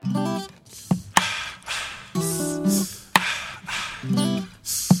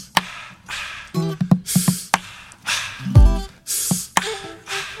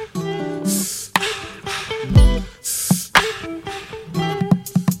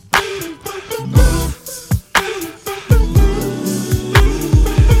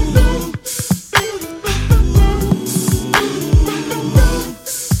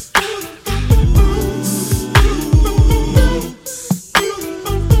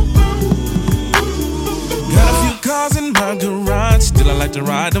Still I like to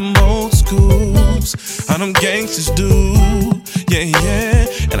ride them old schools, how them gangsters do. Yeah, yeah.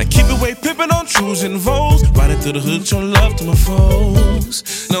 And I keep it way pimpin' on trues and vows. Riding through the hood, showing love to my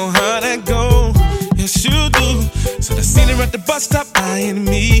foes. Know how that go? Yes, you do. Said I seen her at the bus stop eyeing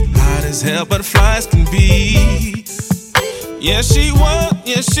me, hot as hell, butterflies can be. Yeah, she was,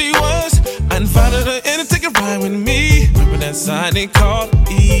 yeah, she was. I invited her in to take a ride with me. Remember that side they called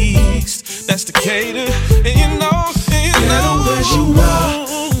East? That's Decatur. And you know where you are.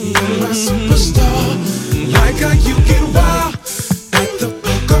 You're my superstar. Like how you get wild at the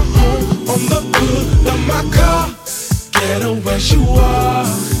poker home on the hood of my car. Get her where you are.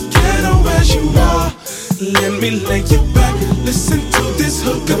 Get her where you are. Let me lay you back. Listen to this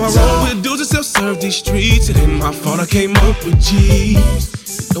hook guitar. Got my roll with dudes that still serve these streets. It ain't my fault I came up with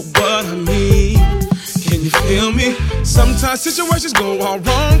G's. You know what I mean? Can you feel me? Sometimes situations go all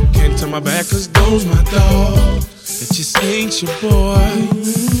wrong. Can't turn my back cause those my dogs. It just ain't your boy.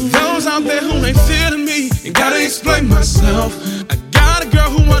 Those out there who ain't feeling me, ain't gotta explain myself. I got a girl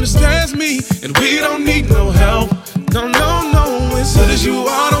who understands me, and we don't need no help. No, no, no, as good as you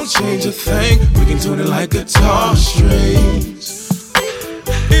are, don't change a thing. We can tune it like guitar strings.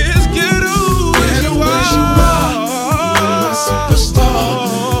 It's good as you are. You're my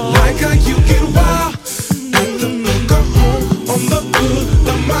superstar. Like how you get wild at the poker home on the hood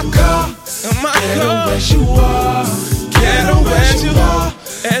of my car. Get her where you are. Get her where you are.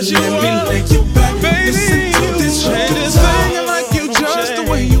 As you Let me lay you back. Baby, listen to this change guitar. this thing. I like you just the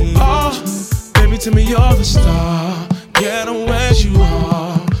way you are. Baby, to me you're the star. Get her where you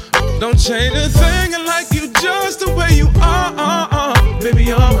are. Don't change a thing. I like you just the way you are. Baby,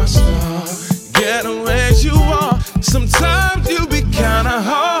 you're my star. Get her where you are. Sometimes you be kinda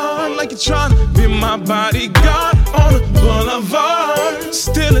hard, like you're trying to be my bodyguard on the boulevard.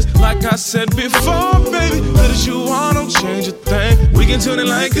 Still, it's like I said before, baby, good as you are, don't change a thing. We can tune it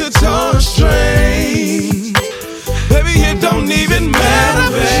like guitar strings. Baby, it don't even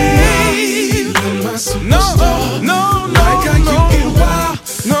matter, babe. You're my No, superstar. no, no, Like how you get wild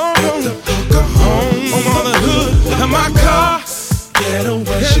no, at the poker home on the hood of my car. Get her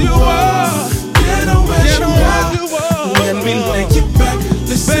where you are. Get her where you are. Let me lay you back.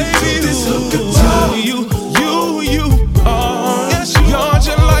 Listen to this hook guitar. You are. Yes, you're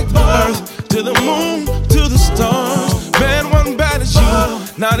just like the earth, to the moon, to the stars. Man, one bad as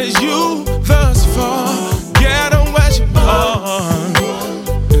you, not as you thus far.